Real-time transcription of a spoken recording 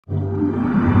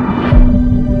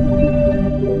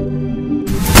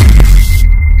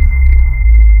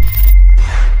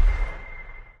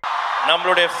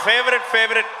நம்மளுடைய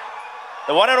favourite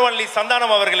the one and only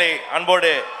Santhanam அவர்களை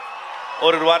அன்போடு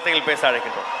ஒரு வார்த்தைகள் பேச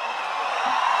அழைக்கின்றோம்.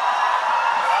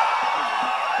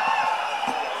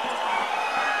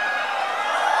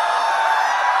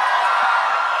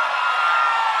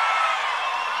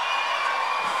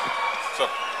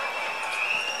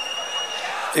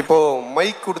 இப்போ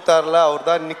மைக் கொடுத்தாருல, அவர்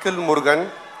தான் நிக்கில் முருகன்,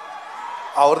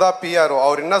 அவர் தான் பிஆர்ஓ.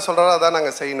 அவர் என்ன சொல்கிறாரோ அதான்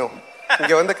நாங்கள் செய்யணும்.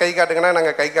 இங்கே வந்து கை காட்டுங்கன்னா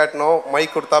நாங்கள் கை காட்டணும்,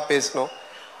 மைக் கொடுத்தா பேசணும்.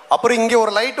 அப்புறம் இங்கே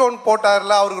ஒரு லைட் ஒன்று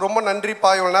போட்டார்ல, அவருக்கு ரொம்ப நன்றிப்பா.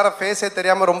 இவ்வளோ நேரம் ஃபேஸே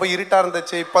தெரியாமல் ரொம்ப இருட்டாக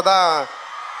இருந்துச்சு. இப்போ தான்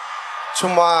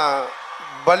சும்மா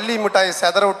பல்லி மிட்டாய்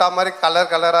செதற விட்டா மாதிரி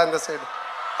கலராக இந்த சைடு,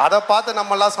 அதை பார்த்து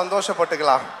நம்மளாம்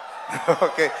சந்தோஷப்பட்டுக்கலாம்.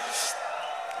 ஓகே,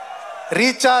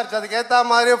 ரீசார்ஜ் அதுக்கேற்ற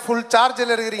மாதிரி ஃபுல்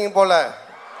சார்ஜில் இருக்கிறீங்க போல்.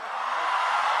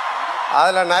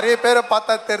 அதில் நிறைய பேரை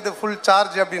பார்த்தா தெரியுது ஃபுல்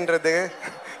சார்ஜ் அப்படின்றது.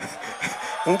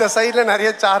 இந்த சைடில் நிறைய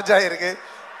சார்ஜ் ஆகிருக்கு.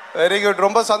 வெரி குட்,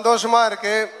 ரொம்ப சந்தோஷமாக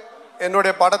இருக்குது.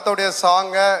 என்னுடைய படத்தோடைய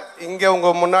சாங்கை இங்கே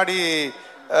உங்கள் முன்னாடி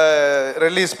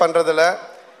release பண்ணுறதில்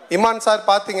Imman sir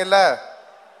பார்த்தீங்கல்ல,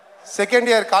 second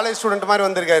year college student மாதிரி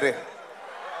வந்திருக்காரு.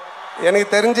 எனக்கு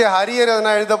தெரிஞ்சு ஹரியர்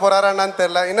எதனா எழுத போகிறாரான்னு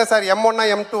தெரில. என்ன சார் M1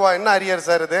 M2 என்ன ஹரியர்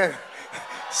சார் இது?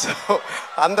 ஸோ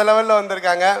அந்த லெவலில்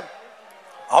வந்திருக்காங்க.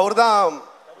 அவர் தான்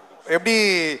எப்படி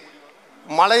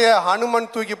மலையை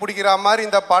ஹனுமன் தூக்கி பிடிக்கிற மாதிரி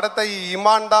இந்த படத்தை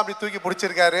இமான் தான் அப்படி தூக்கி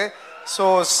பிடிச்சிருக்காரு. ஸோ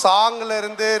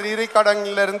சாங்லேருந்து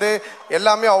ரீரெக்கார்டிங்லேருந்து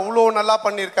எல்லாமே அவ்வளோ நல்லா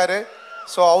பண்ணியிருக்காரு.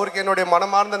 ஸோ அவருக்கு என்னுடைய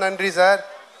மனமார்ந்த நன்றி சார்.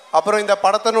 அப்புறம் இந்த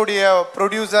படத்தினுடைய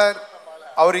ப்ரொடியூசர்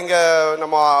அவர் இங்கே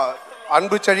நம்ம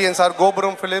அன்பு செழியன் சார்,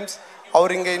 கோபுரம் ஃபிலிம்ஸ்.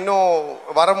 அவர் இங்கே இன்னும்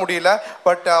வர முடியல,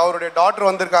 பட் அவருடைய டாக்டர்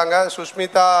வந்திருக்காங்க,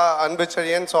 சுஷ்மிதா அன்பு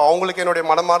செழியன். ஸோ அவங்களுக்கு என்னுடைய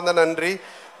மனமார்ந்த நன்றி.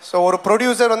 ஸோ ஒரு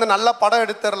ப்ரொடியூசர் வந்து நல்ல படம்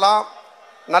எடுத்துடலாம்,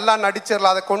 நல்லா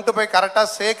நடிச்சிடலாம், அதை கொண்டு போய் கரெக்டாக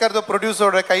சேர்க்கறது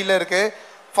ப்ரொடியூசரோட கையில் இருக்குது.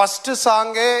 ஃபஸ்ட்டு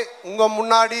சாங்கே உங்கள்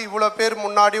முன்னாடி இவ்வளோ பேர்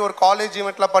முன்னாடி ஒரு காலேஜ்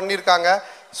ஈவெண்ட்டில் பண்ணியிருக்காங்க.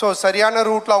 ஸோ சரியான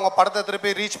ரூட்டில் அவங்க படத்தை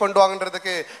திருப்பி ரீச்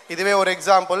பண்ணுவாங்கன்றதுக்கு இதுவே ஒரு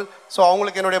எக்ஸாம்பிள். ஸோ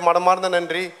அவங்களுக்கு என்னுடைய மனமார்ந்த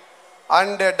நன்றி.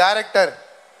 அண்டு டைரக்டர்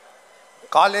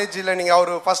காலேஜில் நீங்கள்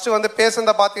அவர் ஃபஸ்ட்டு வந்து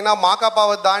பேசுனதை பார்த்தீங்கன்னா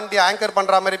மாக்காப்பாவை தாண்டி ஆங்கர்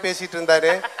பண்ணுற மாதிரி பேசிகிட்டு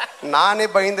இருந்தார். நானே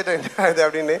பயந்துட்டேன் இது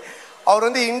அப்படின்னு. அவர்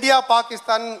வந்து இந்தியா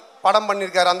பாகிஸ்தான் படம்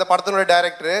பண்ணியிருக்காரு, அந்த படத்தினுடைய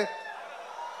டைரக்டரு.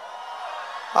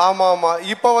 ஆமாம்,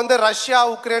 இப்போ வந்து ரஷ்யா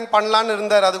உக்ரைன் பண்ணலான்னு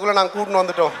இருந்தார், அதுக்குள்ளே நாங்கள் கூட்டின்னு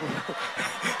வந்துட்டோம்.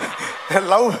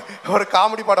 லவ் ஒரு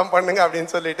காமெடி படம் பண்ணுங்க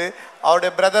அப்படின்னு சொல்லிட்டு.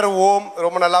 அவருடைய பிரதர் ஓம்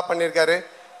ரொம்ப நல்லா பண்ணியிருக்காரு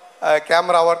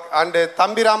கேமரா ஒர்க். அண்டு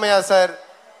தம்பி ராமையா சார்,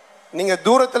 நீங்கள்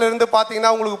தூரத்தில் இருந்து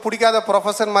பார்த்தீங்கன்னா உங்களுக்கு பிடிக்காத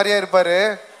ப்ரொஃபஸர் மாதிரியே இருப்பார்,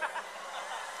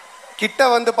 கிட்ட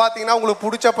வந்து பார்த்தீங்கன்னா உங்களுக்கு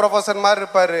பிடிச்ச ப்ரொஃபஸர் மாதிரி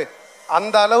இருப்பார்.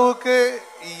 அந்த அளவுக்கு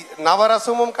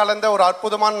நவரசமும் கலந்த ஒரு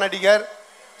அற்புதமான நடிகர்.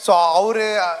 ஸோ அவர்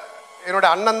என்னோட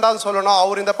அண்ணன் தான் சொல்லணும்.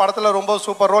 அவர் இந்த படத்தில் ரொம்ப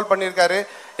சூப்பர் ரோல் பண்ணியிருக்காரு.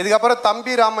 இதுக்கப்புறம்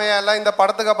தம்பி ராமையா எல்லாம் இந்த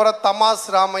படத்துக்கு அப்புறம் தமாஸ்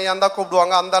ராமையான் தான்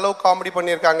கூப்பிடுவாங்க, அந்த அளவுக்கு காமெடி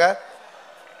பண்ணியிருக்காங்க.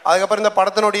 அதுக்கப்புறம் இந்த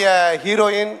படத்தினுடைய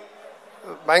ஹீரோயின்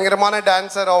பயங்கரமான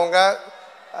டான்ஸர். அவங்க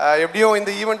எப்படியும்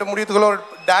இந்த ஈவெண்ட் முடியத்துக்குள்ள ஒரு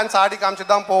டான்ஸ் ஆடி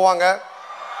காமிச்சிட்டு தான் போவாங்க.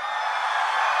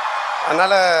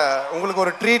 அதனால் உங்களுக்கு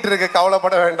ஒரு ட்ரீட் இருக்குது,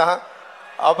 கவலைப்பட வேண்டாம்.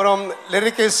 அப்புறம்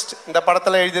லிரிக்கிஸ்ட் இந்த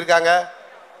படத்தில் எழுதியிருக்காங்க.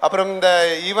 அப்புறம் இந்த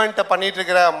ஈவெண்ட்டை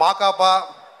பண்ணிகிட்ருக்கிற மாக்காப்பா,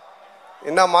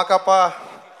 என்ன மாக்காப்பா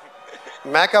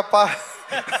மேக்கப்பா.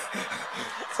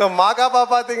 ஸோ மாக்காப்பா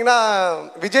பார்த்தீங்கன்னா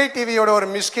விஜய் டிவியோட ஒரு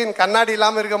மிஸ்கின், கண்ணாடி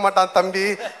இல்லாமல் இருக்க மாட்டான் தம்பி,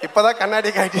 இப்போ தான் கண்ணாடி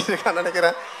காட்டிட்டு இருக்கான்னு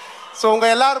நினைக்கிறேன். ஸோ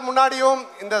உங்கள் எல்லோரும் முன்னாடியும்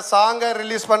இந்த சாங்கை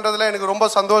ரிலீஸ் பண்ணுறதுல எனக்கு ரொம்ப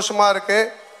சந்தோஷமாக இருக்குது.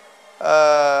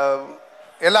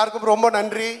 எல்லாருக்கும் ரொம்ப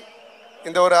நன்றி.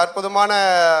 இந்த ஒரு அற்புதமான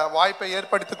வாய்ப்பை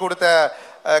ஏற்படுத்தி கொடுத்த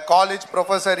காலேஜ்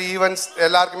ப்ரொஃபஸர் ஈவெண்ட்ஸ்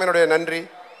எல்லாருக்குமே என்னுடைய நன்றி.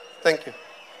 தேங்க்யூ.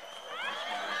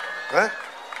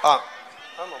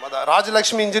 ஆமாம், அதான்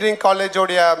ராஜலக்ஷ்மி இன்ஜினியரிங்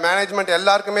காலேஜோடைய மேனேஜ்மெண்ட்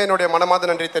எல்லாருக்குமே என்னுடைய மனமார்ந்த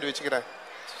நன்றி தெரிவிச்சுக்கிறேன்.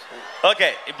 ஓகே,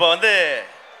 இப்போ வந்து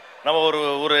நம்ம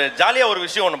ஒரு ஜாலியாக ஒரு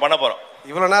விஷயம் ஒன்று பண்ண போகிறோம்.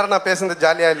 இவ்வளோ நேரம் நான் பேசுனது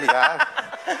ஜாலியாக இல்லையா?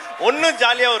 ஒன்றும்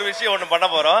ஜாலியாக ஒரு விஷயம் ஒன்று பண்ண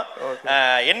போகிறோம்.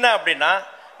 என்ன அப்படின்னா,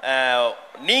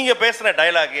 நீங்கள் பேசுகிற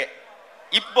டைலாகு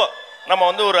இப்போ நம்ம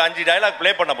வந்து ஒரு 5 டைலாக்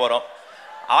ப்ளே பண்ண போகிறோம்.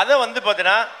 அதை வந்து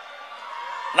பார்த்தீங்கன்னா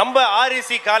நம்ம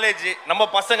ஆர்இசி காலேஜ், நம்ம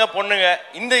பசங்க பொண்ணுங்க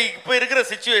இந்த இப்போ இருக்கிற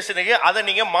சிச்சுவேஷனுக்கு அதை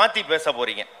நீங்கள் மாற்றி பேச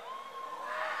போகிறீங்க.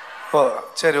 ஓ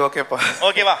சரி, ஓகேப்பா.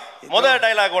 ஓகேவா? முதல்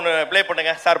டைலாக் ஒன்று ப்ளே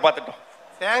பண்ணுங்க சார், பார்த்துட்டோம்.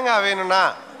 தேங்காய் வேணும்னா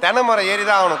தென்னைமரம் ஏறி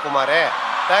தான் ஆகணும் குமார்.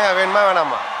 தேங்காய் வேணுமா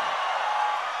வேணாமா?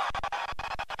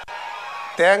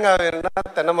 தேங்காய் வேணும்னா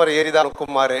தென்னைமரம் ஏறி தான்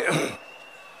குமார்.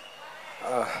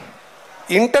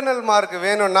 இன்டர்னல் மார்க்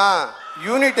வேணும்னா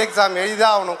யூனிட் எக்ஸாம்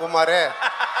எழுதிதான் ஆகணும் குமார்,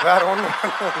 வேற ஒன்றும்.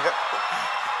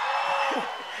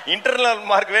 இன்டர்னல்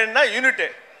மார்க் வேணும்னா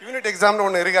யூனிட் எக்ஸாம்னு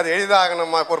ஒன்று இருக்குது, அது எழுதிதான்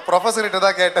ஆகணுமா? ஒரு ப்ரொஃபஸர்கிட்ட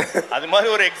தான் கேட்டேன். அது மாதிரி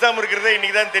ஒரு எக்ஸாம் இருக்கிறதே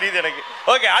இன்னைக்கு தான் தெரியுது எனக்கு.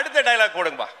 ஓகே, அடுத்த டைலாக்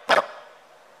போடுங்கப்பா.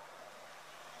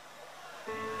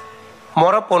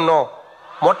 முறை பொண்ணும்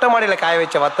மொட்டை மாடியில் காய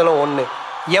வச்ச வத்தலும் ஒன்று.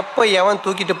 எப்போ எவன்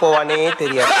தூக்கிட்டு போவானே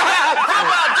தெரியாது.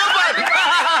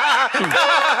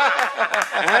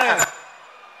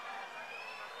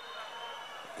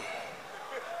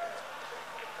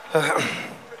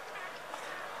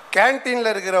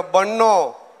 கேன்டீன்ல இருக்கிற பன்னும்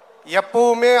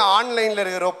எப்பவுமே ஆன்லைன்ல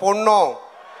இருக்கிற பொண்ணும்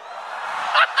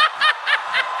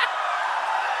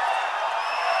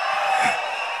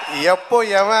எப்போ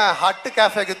எவன் ஹட்டு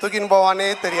கேஃபேக்கு தூக்கின்னு போவானே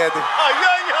தெரியாது.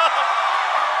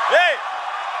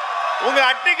 உங்க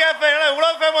அட்டி கேஃபே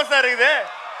இவ்வளவு ஃபேமஸா இருக்குது.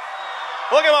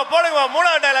 ஓகேவா, போடுங்கம்மா,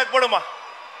 மூணாவது டயலாக் போடுமா.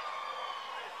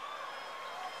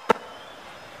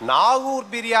 நாகூர்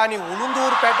பிரியாணி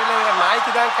உளுந்தூர் பேட்டையில் இருக்கிற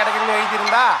நாய்க்கு தான் கிடைக்குன்னு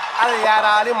எழுதியிருந்தா அதை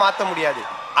யாராலையும் மாற்ற முடியாது.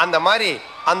 அந்த மாதிரி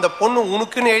அந்த பொண்ணு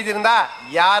உனக்குன்னு எழுதியிருந்தா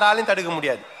யாராலையும் தடுக்க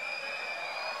முடியாது.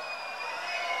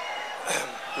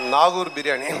 நாகூர்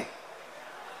பிரியாணி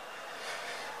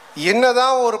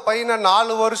என்னதான் ஒரு பையனை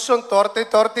 4 வருஷம்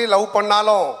துரத்தி லவ்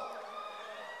பண்ணாலும்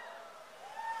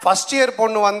ஃபர்ஸ்ட் இயர்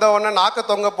பொண்ணு வந்த உடனே நாக்க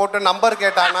தொங்க போட்டு நம்பர்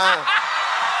கேட்டானா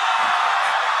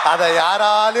அதை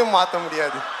யாராலையும் மாற்ற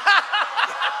முடியாது.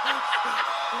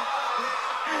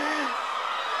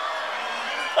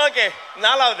 ஓகே,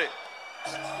 நாலாவது.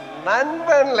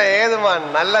 நண்பன்ல ஏதுமா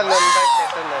நல்ல நண்பன்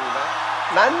கெட்ட நண்பன்?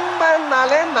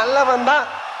 நண்பன்னாலே நல்லவன் தான்.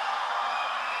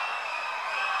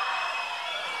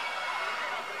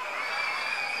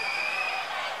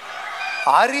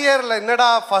 அரியர்ல என்னடா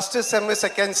first sem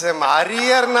second sem,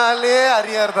 அரியர்னாலே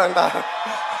arrear தான்டா.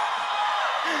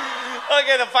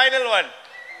 Okay, the final one.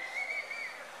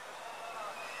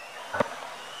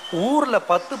 ஊர்ல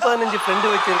 10-15 ஃப்ரெண்டு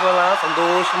வச்சிருக்கலாம்,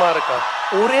 சந்தோஷமா இருக்கான்.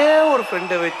 ஒரே ஒரு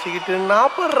ஃப்ரெண்டை வச்சுக்கிட்டு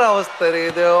நாப்படுற அவஸ்தை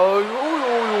இது.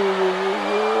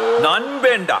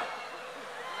 நண்பேண்டா.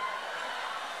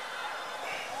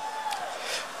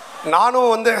 நான்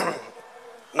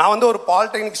வந்து ஒரு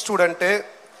பாலிடெக்னிக் ஸ்டூடெண்ட்டு,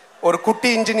 ஒரு குட்டி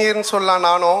இன்ஜினியர்னு சொல்லலாம்.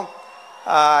 நானும்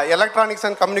எலக்ட்ரானிக்ஸ்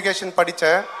அண்ட் கம்யூனிகேஷன்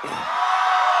படித்தேன்.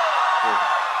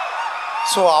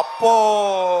 ஸோ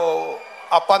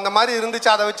அப்போ அந்த மாதிரி இருந்துச்சு.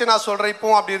 அதை வச்சு நான் சொல்கிறேன்.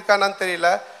 இப்போவும் அப்படி இருக்கானான்னு தெரியல.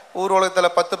 ஊர்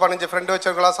உலகத்தில் 10-15 ஃப்ரெண்டு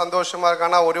வச்சிருக்கலாம், சந்தோஷமாக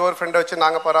இருக்கானா. ஒரே ஒரு ஃப்ரெண்டை வச்சு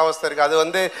நாங்கள் பராவஸ்தை இருக்குது. அது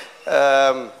வந்து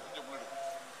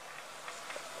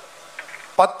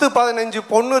 10-15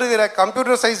 பொண்ணு இருக்கிற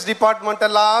கம்ப்யூட்டர் சயின்ஸ் டிபார்ட்மெண்ட்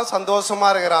எல்லாம்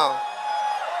சந்தோஷமாக இருக்கிறான்.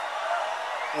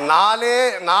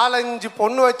 4-5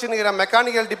 பொண்ணு வச்சுன்னுக்கிற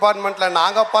மெக்கானிக்கல் டிபார்ட்மெண்ட்டில்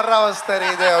நாங்கள் படுற அவஸ்தை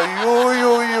இது. ஐயோ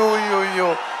யோ யோ யோ யோ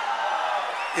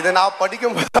இதை நான்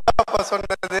படிக்கும்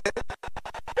சொன்னது.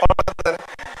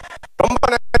 ரொம்ப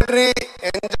நன்றி,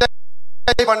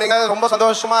 என்ஜாய் பண்ணுங்க. ரொம்ப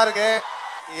சந்தோஷமா இருக்கு.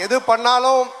 எது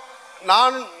பண்ணாலும்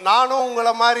நானும்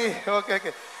உங்களை மாதிரி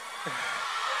ஓகே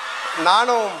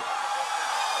நானும்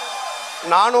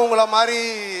உங்களை மாதிரி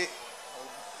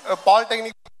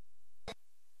பாலிடெக்னிக்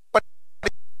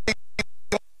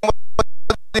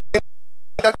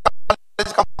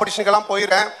காம்படிஷனுக்கெல்லாம்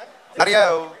போயிருக்கேன். நிறைய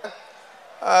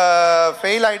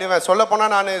ஃபெயில் ஆகிடுவேன். சொல்ல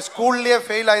போனால் நான் ஸ்கூல்லேயே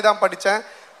ஃபெயில் ஆகி தான் படித்தேன்.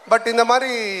 பட் இந்த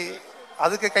மாதிரி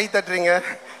அதுக்கு கை தட்டுறீங்க.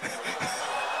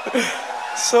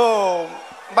 ஸோ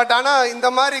பட் ஆனால் இந்த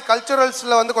மாதிரி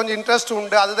கல்ச்சுரல்ஸில் வந்து கொஞ்சம் இன்ட்ரெஸ்ட்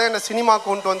உண்டு. அதுதான் என்னை சினிமா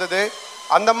கொண்டு வந்தது.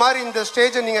 அந்த மாதிரி இந்த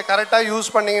ஸ்டேஜை நீங்கள் கரெக்டாக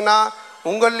யூஸ் பண்ணிங்கன்னா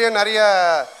உங்கள்லேயே நிறைய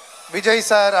விஜய்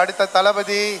சார், அடுத்த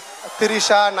தளபதி,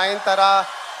 திரிஷா, நயன்தாரா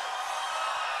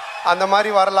அந்த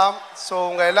மாதிரி வரலாம். ஸோ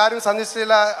உங்கள் எல்லாரும்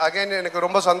சந்திச்சதில் அகைன் எனக்கு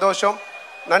ரொம்ப சந்தோஷம்.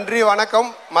 நன்றி, வணக்கம்.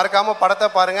 மறக்காமல் படத்தை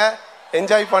பாருங்கள்,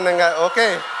 என்ஜாய் பண்ணுங்கள். Okay,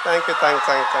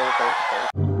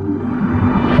 thank you.